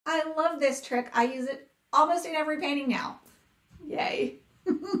I love this trick. I use it almost in every painting now. Yay.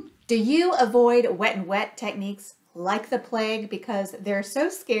 Do you avoid wet and wet techniques like the plague because they're so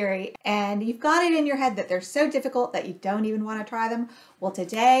scary and you've got it in your head that they're so difficult that you don't even want to try them? Well,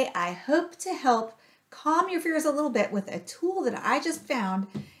 today I hope to help calm your fears a little bit with a tool that I just found.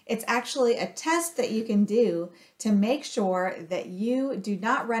 It's actually a test that you can do to make sure that you do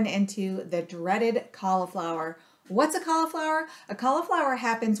not run into the dreaded cauliflower. What's a cauliflower? A cauliflower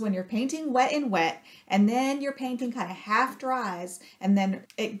happens when you're painting wet and wet, and then your painting kind of half dries, and then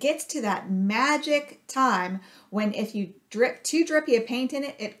it gets to that magic time when if you drip too drippy a paint in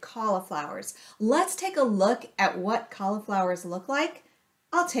it, it cauliflowers. Let's take a look at what cauliflowers look like.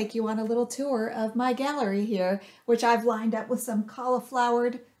 I'll take you on a little tour of my gallery here, which I've lined up with some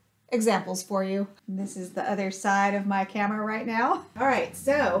cauliflowered examples for you. This is the other side of my camera right now. All right,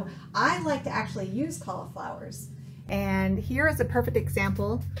 so I like to actually use cauliflowers. And here is a perfect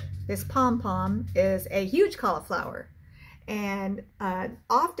example. This pom-pom is a huge cauliflower. And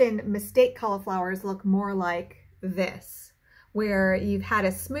often mistake cauliflowers look more like this, where you've had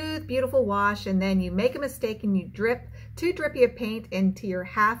a smooth, beautiful wash and then you make a mistake and you drip too drippy of paint into your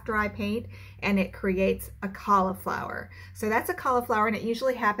half dry paint and it creates a cauliflower. So that's a cauliflower, and it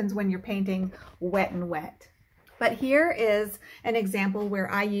usually happens when you're painting wet and wet. But here is an example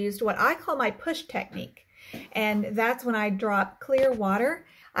where I used what I call my push technique. And that's when I drop clear water.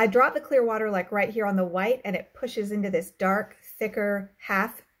 I drop the clear water like right here on the white, and it pushes into this dark, thicker,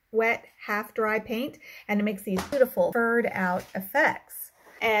 half wet, half dry paint, and it makes these beautiful furred out effects.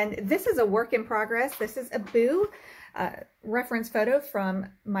 And this is a work in progress. This is a boo reference photo from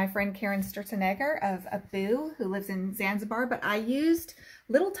my friend Karen Sturzenegger of a boo who lives in Zanzibar, but I used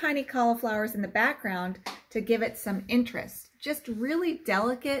little tiny cauliflowers in the background to give it some interest. Just really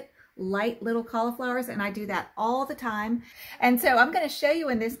delicate, light little cauliflowers, and I do that all the time. And so I'm going to show you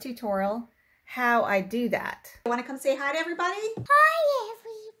in this tutorial how I do that. Want to come say hi to everybody? Hi,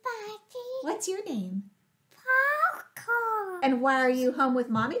 everybody. What's your name? Parker. And why are you home with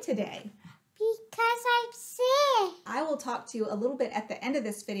Mommy today? Because I'm sick. I will talk to you a little bit at the end of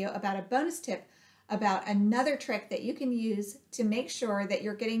this video about a bonus tip about another trick that you can use to make sure that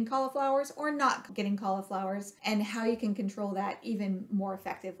you're getting cauliflowers or not getting cauliflowers, and how you can control that even more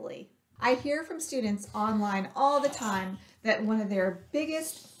effectively. I hear from students online all the time that one of their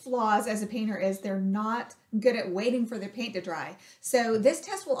biggest flaws as a painter is they're not good at waiting for their paint to dry. So this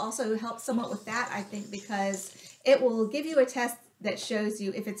test will also help somewhat with that, I think, because it will give you a test that shows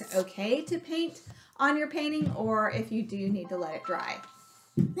you if it's okay to paint on your painting or if you do need to let it dry.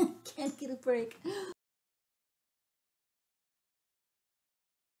 Can't get a break.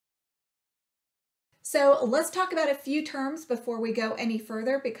 So let's talk about a few terms before we go any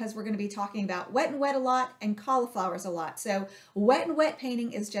further, because we're going to be talking about wet and wet a lot and cauliflowers a lot. So wet and wet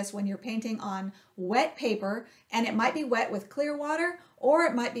painting is just when you're painting on wet paper, and it might be wet with clear water, or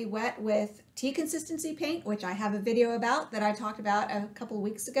it might be wet with tea consistency paint, which I have a video about that I talked about a couple of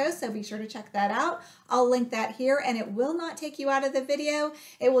weeks ago, so be sure to check that out. I'll link that here, and it will not take you out of the video.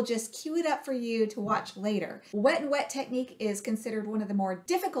 It will just cue it up for you to watch later. Wet and wet technique is considered one of the more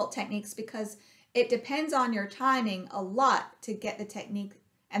difficult techniques because it depends on your timing a lot to get the technique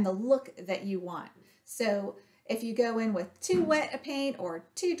and the look that you want. So if you go in with too wet a paint or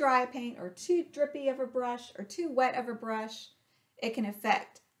too dry a paint or too drippy of a brush or too wet of a brush, it can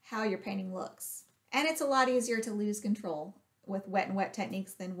affect how your painting looks. And it's a lot easier to lose control with wet and wet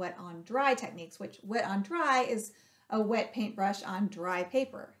techniques than wet on dry techniques, which wet on dry is a wet paintbrush on dry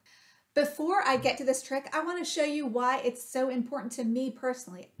paper. Before I get to this trick, I want to show you why it's so important to me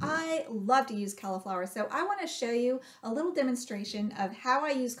personally. I love to use cauliflowers, so I want to show you a little demonstration of how I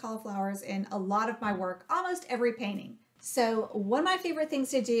use cauliflowers in a lot of my work, almost every painting. So one of my favorite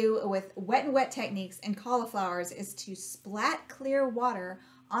things to do with wet and wet techniques and cauliflowers is to splat clear water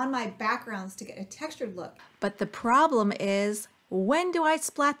on my backgrounds to get a textured look. But the problem is, when do I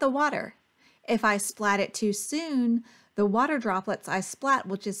splat the water? If I splat it too soon, the water droplets I splat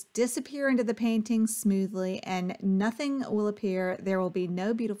will just disappear into the painting smoothly and nothing will appear. There will be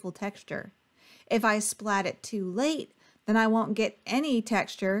no beautiful texture. If I splat it too late, then I won't get any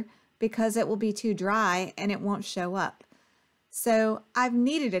texture because it will be too dry and it won't show up. So I've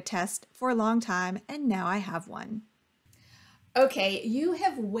needed a test for a long time, and now I have one. Okay, you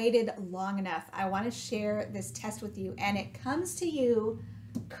have waited long enough. I want to share this test with you, and it comes to you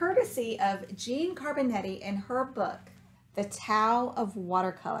courtesy of Jean Carbonetti in her book, The Tao of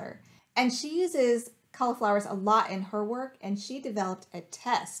Watercolor. And she uses cauliflowers a lot in her work, and she developed a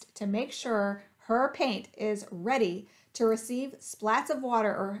test to make sure her paint is ready to receive splats of water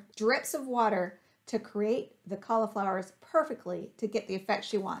or drips of water to create the cauliflowers perfectly to get the effect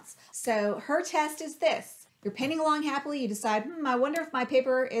she wants. So her test is this. You're painting along happily, you decide, I wonder if my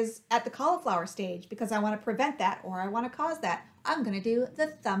paper is at the cauliflower stage because I want to prevent that or I want to cause that. I'm going to do the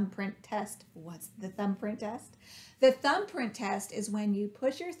thumbprint test. What's the thumbprint test? The thumbprint test is when you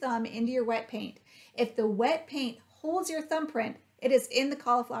push your thumb into your wet paint. If the wet paint holds your thumbprint, it is in the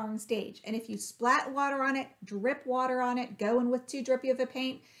cauliflowering stage. And if you splat water on it, drip water on it, go in with too drippy of a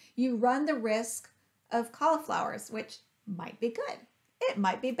paint, you run the risk of cauliflowers, which might be good. It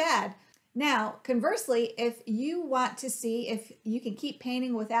might be bad. Now, conversely, if you want to see if you can keep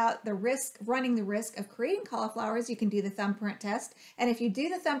painting without running the risk of creating cauliflowers, you can do the thumbprint test. And if you do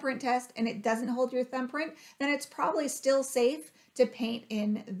the thumbprint test and it doesn't hold your thumbprint, then it's probably still safe to paint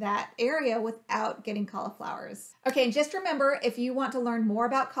in that area without getting cauliflowers. Okay, and just remember, if you want to learn more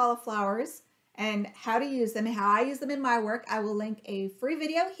about cauliflowers and how to use them and how I use them in my work, I will link a free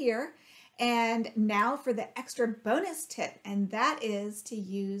video here. And now for the extra bonus tip, and that is to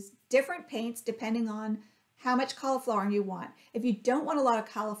use different paints depending on how much cauliflower you want. If you don't want a lot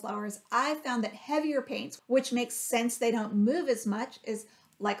of cauliflowers, I found that heavier paints, which makes sense they don't move as much, is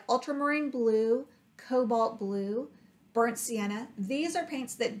like ultramarine blue, cobalt blue, burnt sienna. These are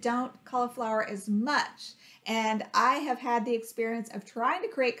paints that don't cauliflower as much. And I have had the experience of trying to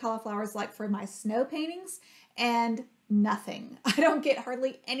create cauliflowers like for my snow paintings and nothing. I don't get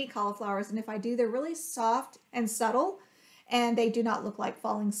hardly any cauliflowers, and if I do, they're really soft and subtle, and they do not look like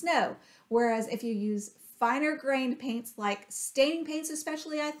falling snow. Whereas if you use finer grained paints, like staining paints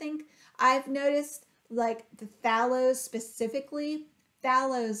especially, I think, I've noticed like the phthalo specifically,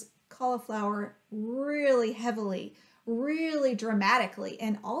 phthalo's cauliflower really heavily, really dramatically,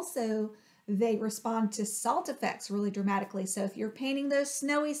 and also they respond to salt effects really dramatically. So if you're painting those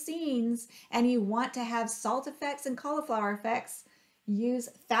snowy scenes and you want to have salt effects and cauliflower effects, use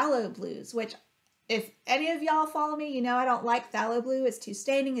phthalo blues, which if any of y'all follow me, you know I don't like phthalo blue. It's too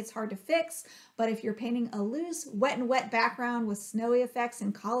staining, it's hard to fix. But if you're painting a loose wet background with snowy effects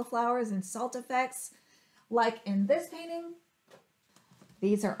and cauliflowers and salt effects, like in this painting,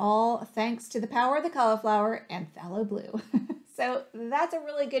 these are all thanks to the power of the cauliflower and phthalo blue. So that's a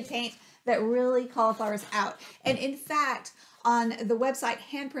really good paint that really cauliflowers out. And in fact, on the website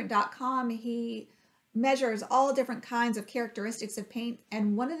handprint.com, he measures all different kinds of characteristics of paint.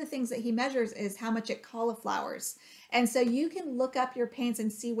 And one of the things that he measures is how much it cauliflowers. And so you can look up your paints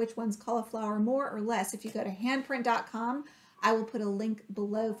and see which ones cauliflower more or less. If you go to handprint.com, I will put a link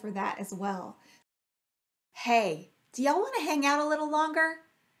below for that as well. Hey, do y'all want to hang out a little longer?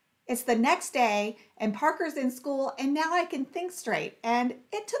 It's the next day and Parker's in school and now I can think straight. And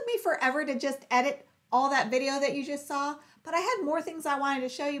it took me forever to just edit all that video that you just saw, but I had more things I wanted to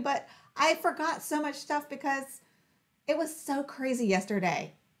show you, but I forgot so much stuff because it was so crazy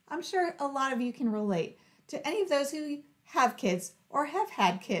yesterday. I'm sure a lot of you can relate to any of those who have kids or have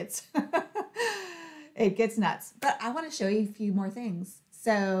had kids. It gets nuts, but I want to show you a few more things.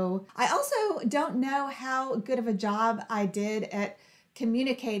 So I also don't know how good of a job I did at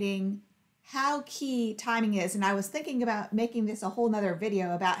communicating how key timing is. And I was thinking about making this a whole nother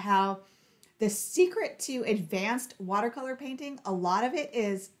video about how the secret to advanced watercolor painting, a lot of it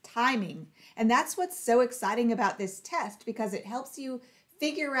is timing. And that's what's so exciting about this test, because it helps you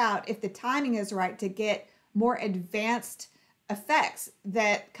figure out if the timing is right to get more advanced effects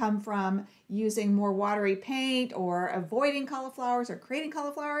that come from using more watery paint or avoiding cauliflowers or creating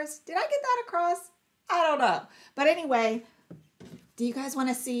cauliflowers. Did I get that across? I don't know. But anyway, do you guys want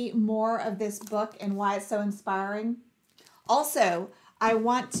to see more of this book and why it's so inspiring? Also, I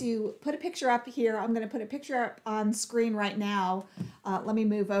want to put a picture up here. I'm going to put a picture up on screen right now. Let me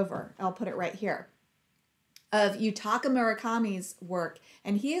move over. I'll put it right here. Of Yutaka Murakami's work.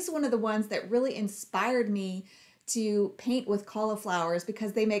 And he is one of the ones that really inspired me to paint with cauliflowers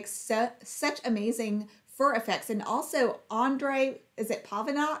because they make such amazing fur effects. And also Andre, is it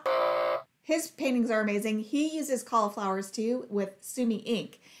Pavanok? His paintings are amazing. He uses cauliflowers too with Sumi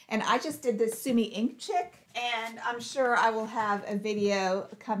ink. And I just did this Sumi ink chick, and I'm sure I will have a video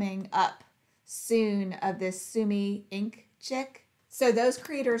coming up soon of this Sumi ink chick. So those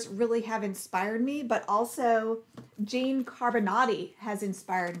creators really have inspired me, but also Jean Carbonati has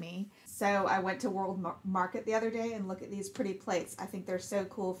inspired me. So I went to World Market the other day and looked at these pretty plates. I think they're so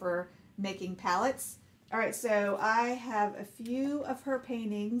cool for making palettes. All right, so I have a few of her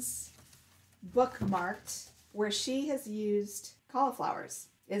paintings bookmarked where she has used cauliflowers.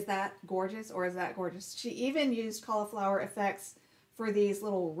 Is that gorgeous, or is that gorgeous? She even used cauliflower effects for these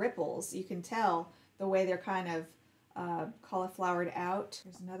little ripples. You can tell the way they're kind of cauliflowered out.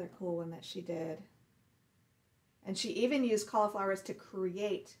 There's another cool one that she did. And she even used cauliflowers to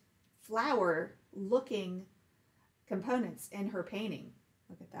create flower looking components in her painting.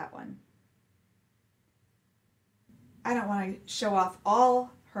 Look at that one. I don't want to show off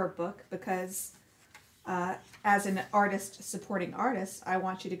all her book because as an artist supporting artist, I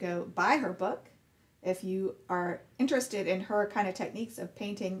want you to go buy her book if you are interested in her kind of techniques of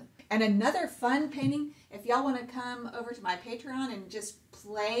painting. And another fun painting, if y'all want to come over to my Patreon and just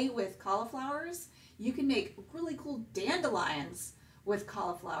play with cauliflowers, you can make really cool dandelions with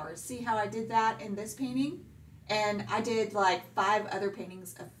cauliflowers. See how I did that in this painting? And I did like 5 other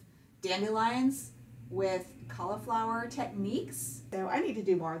paintings of dandelions with cauliflower techniques. So I need to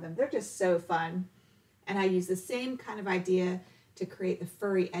do more of them. They're just so fun. And I use the same kind of idea to create the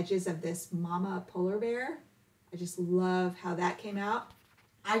furry edges of this mama polar bear. I just love how that came out.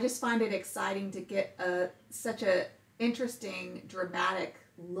 I just find it exciting to get such a interesting, dramatic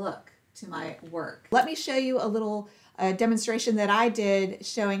look to my work. Let me show you a little demonstration that I did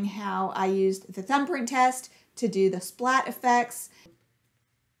showing how I used the thumbprint test to do the splat effects.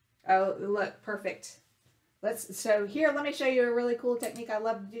 Oh, look, perfect. So here, let me show you a really cool technique I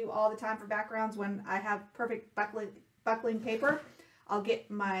love to do all the time for backgrounds when I have perfect buckling paper. I'll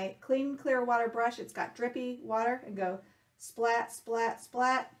get my clean, clear water brush. It's got drippy water and go splat, splat,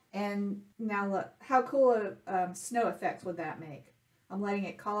 splat. And now look, how cool a snow effect would that make? I'm letting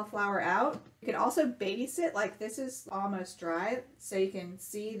it cauliflower out. You can also babysit, like this is almost dry, so you can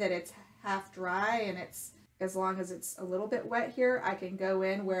see that it's half dry, and it's, as long as it's a little bit wet here, I can go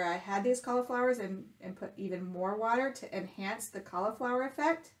in where I had these cauliflowers and put even more water to enhance the cauliflower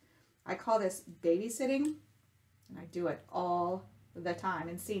effect. I call this babysitting, and I do it all the time.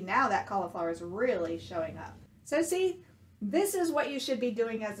 And see, now that cauliflower is really showing up. So see, this is what you should be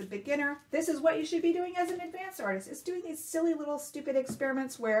doing as a beginner. This is what you should be doing as an advanced artist. It's doing these silly little stupid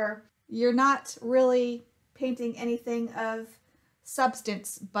experiments where you're not really painting anything of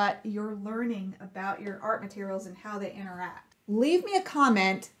substance, but you're learning about your art materials and how they interact. Leave me a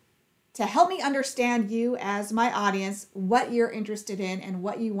comment to help me understand you as my audience, what you're interested in and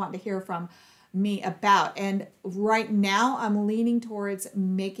what you want to hear from me about. And right now I'm leaning towards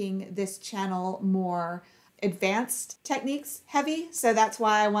making this channel more advanced techniques heavy. So that's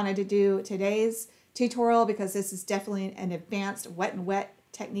why I wanted to do today's tutorial, because this is definitely an advanced wet and wet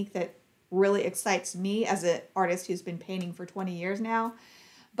technique that really excites me as an artist who's been painting for 20 years now.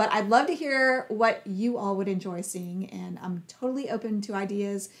 But I'd love to hear what you all would enjoy seeing, and I'm totally open to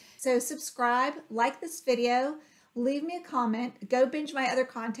ideas. So subscribe, like this video, leave me a comment, go binge my other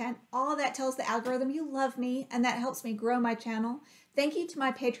content. All that tells the algorithm you love me, and that helps me grow my channel. Thank you to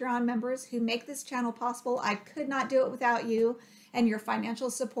my Patreon members who make this channel possible. I could not do it without you, and your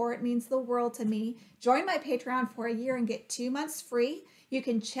financial support means the world to me. Join my Patreon for a year and get 2 months free. You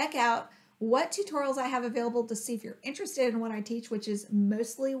can check out what tutorials I have available to see if you're interested in what I teach, which is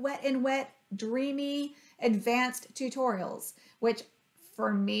mostly wet and wet, dreamy, advanced tutorials, which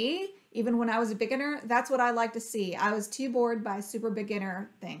for me, even when I was a beginner, that's what I like to see. I was too bored by super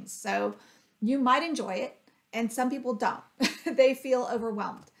beginner things. So you might enjoy it, and some people don't. They feel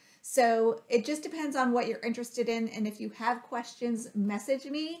overwhelmed. So it just depends on what you're interested in. And if you have questions, message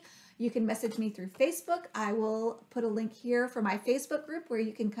me. You can message me through Facebook. I will put a link here for my Facebook group where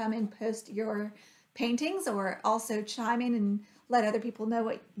you can come and post your paintings, or also chime in and let other people know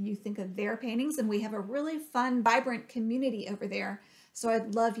what you think of their paintings. And we have a really fun, vibrant community over there. So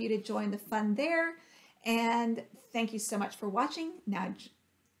I'd love you to join the fun there. And thank you so much for watching. Now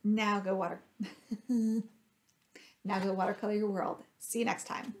go now go watercolor your world. See you next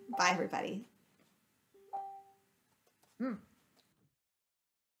time. Bye, everybody. Bye.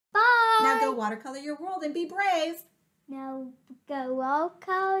 Now go watercolor your world and be brave. Now go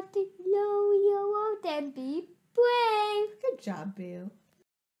watercolor your world and be brave. Good job, Boo.